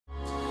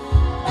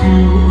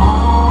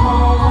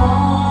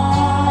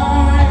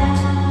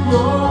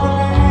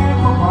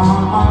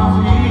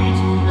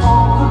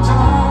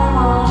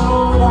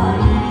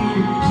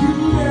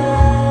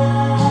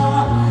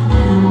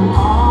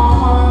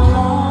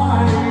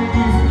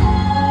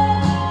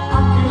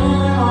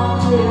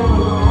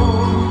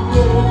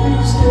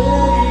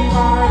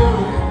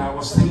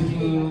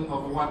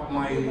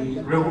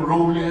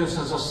Role is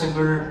as a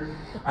singer.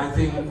 I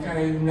think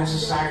I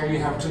necessarily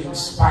have to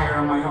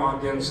inspire my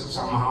audience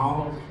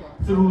somehow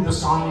through the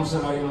songs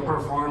that I am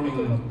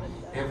performing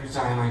every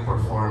time I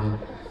perform.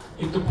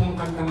 Ito pong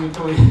kantang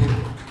ito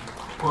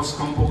was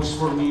composed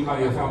for me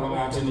by a fellow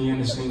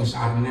Atenean. His name is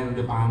MNL.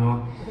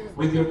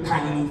 With your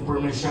kind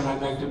permission,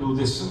 I'd like to do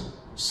this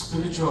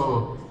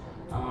spiritual,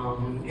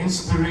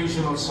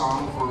 inspirational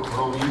song for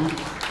all of you.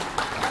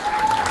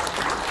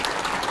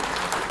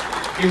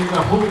 In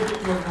the hope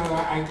that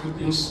I could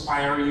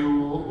inspire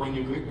you when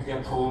you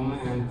get home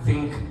and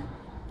think,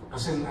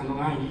 kasi ano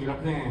nga,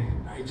 hirap na eh.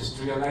 I just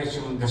realized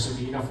yung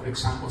gasolina, for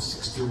example,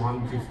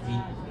 61.50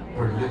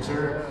 per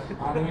liter.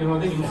 Parang, you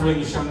know, the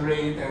inflation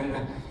rate, and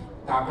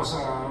tapos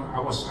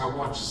I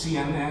watched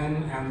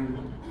CNN, and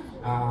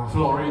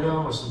Florida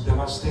was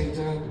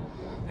devastated,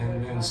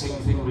 and same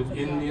thing with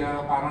India.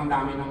 Parang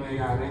dami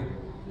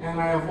nangyayari. And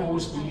I have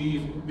always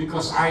believed,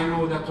 because I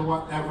know that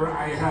whatever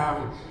I have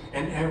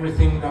and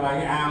everything that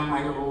I am,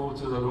 I owe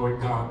to the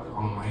Lord God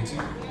Almighty.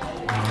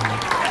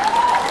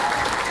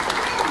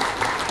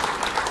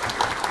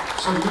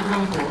 So yun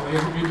lang po. I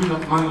hope you do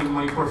not mind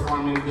my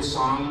performing this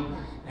song.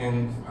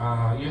 And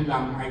yun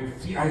lang, I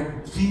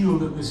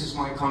feel that this is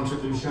my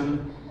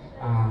contribution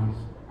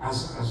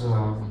as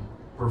a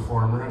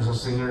performer, as a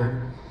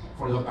singer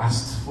for the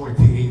past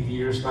 48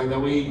 years. By the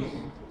way,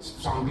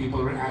 some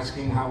people were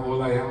asking how old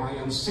I am. I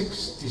am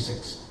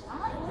 66.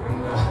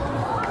 And,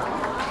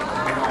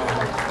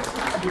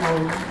 you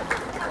know,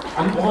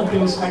 and all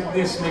things like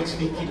this makes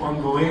me keep on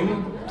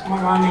going.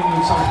 Maraming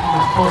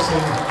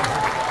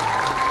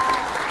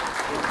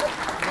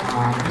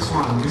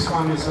this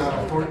one is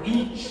for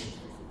each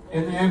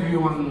and every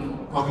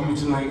one of you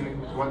tonight,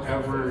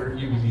 whatever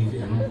you believe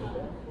in.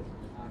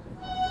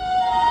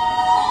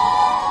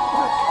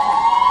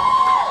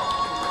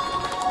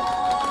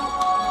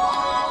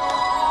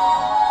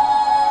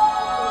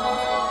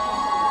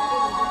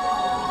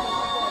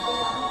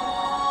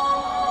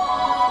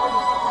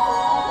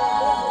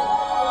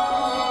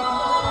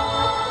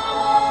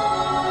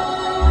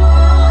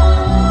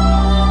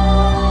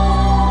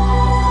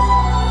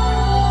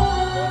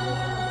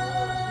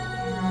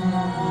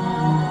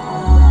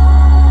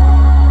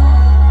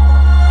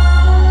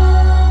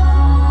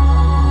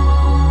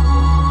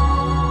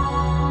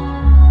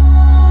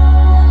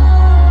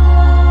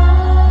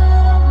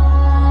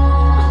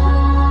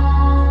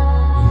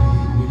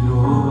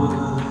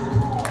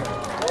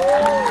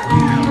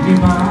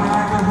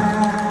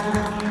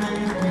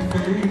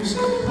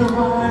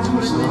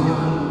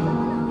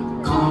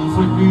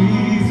 Comfort me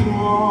through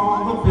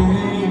all the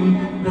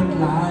pain that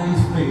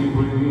life may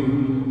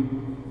bring.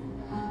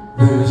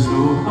 There's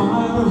no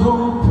other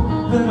hope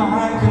that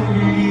I can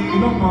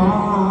lean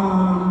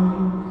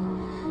upon.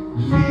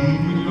 Lead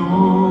me,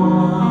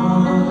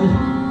 Lord,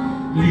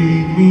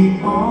 lead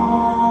me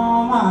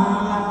all my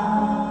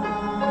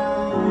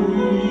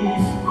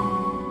life.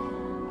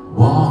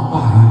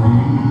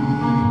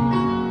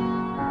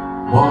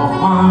 Walk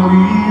by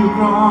me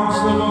across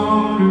the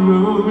lonely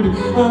road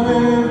of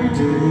every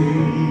day.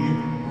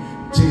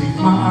 Take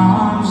my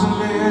arms and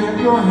let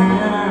your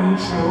hand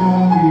show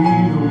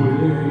me the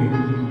way.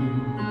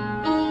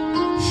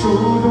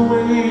 Show the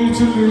way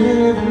to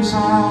live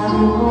inside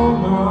your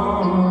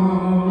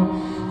love.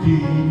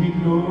 Lead me,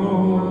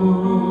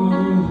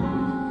 Lord,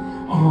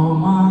 all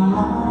my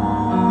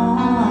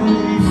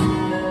life.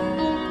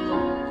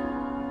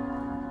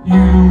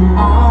 You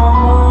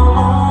are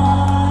my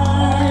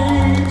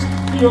light.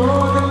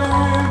 You're the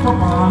lamp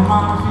upon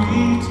my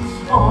feet.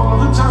 All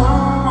the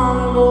time, my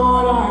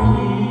Lord, I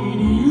need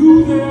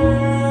you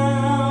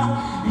there.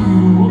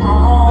 You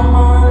are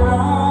my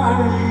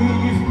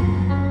life.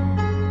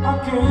 I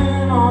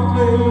cannot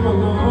live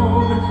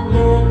alone.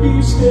 Let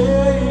me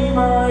stay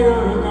by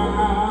your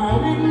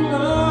guiding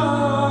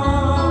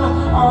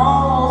love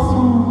all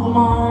through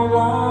my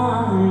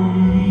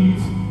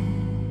life.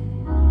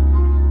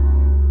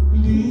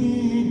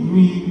 Lead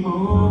me,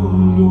 oh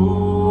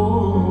Lord.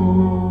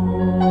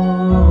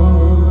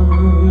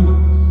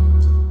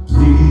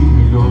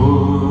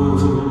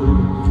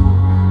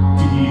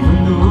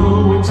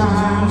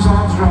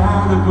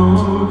 Go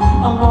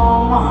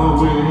along my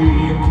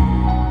way,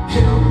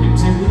 help me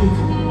take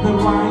the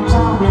right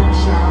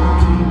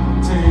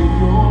direction, take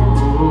your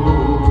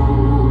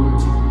road.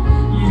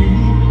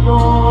 Lead me,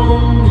 Lord,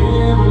 and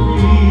never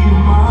leave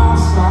my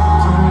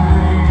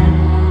side.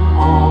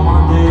 All my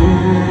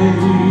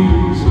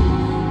days,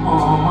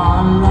 all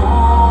my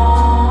life.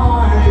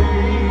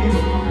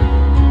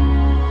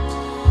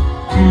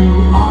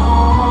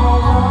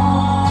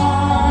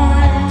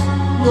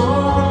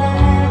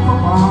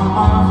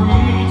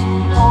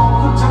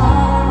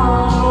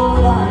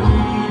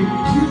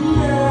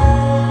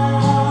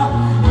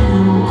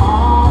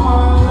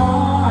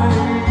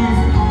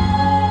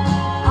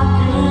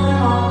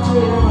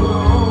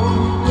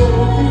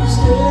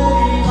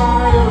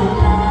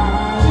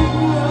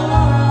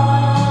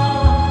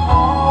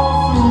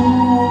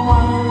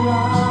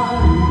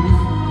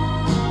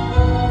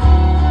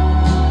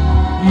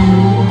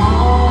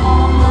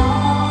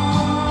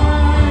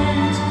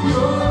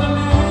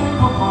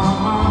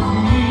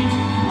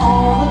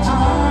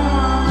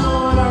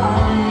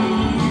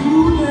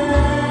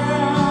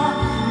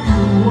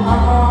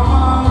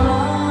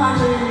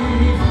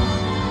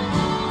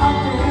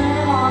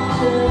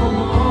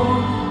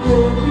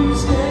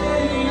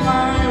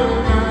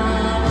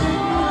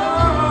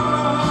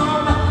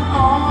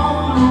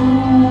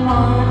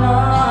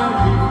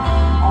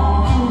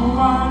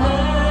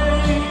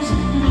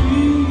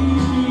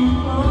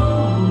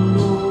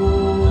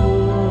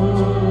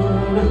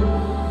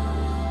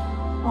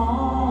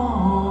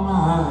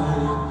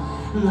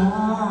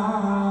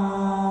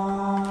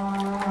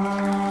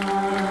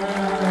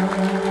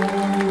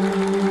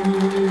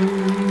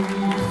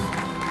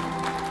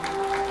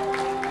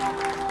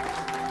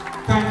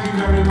 Thank you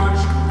very much.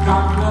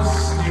 God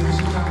bless. Ladies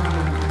and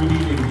gentlemen, good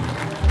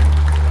evening.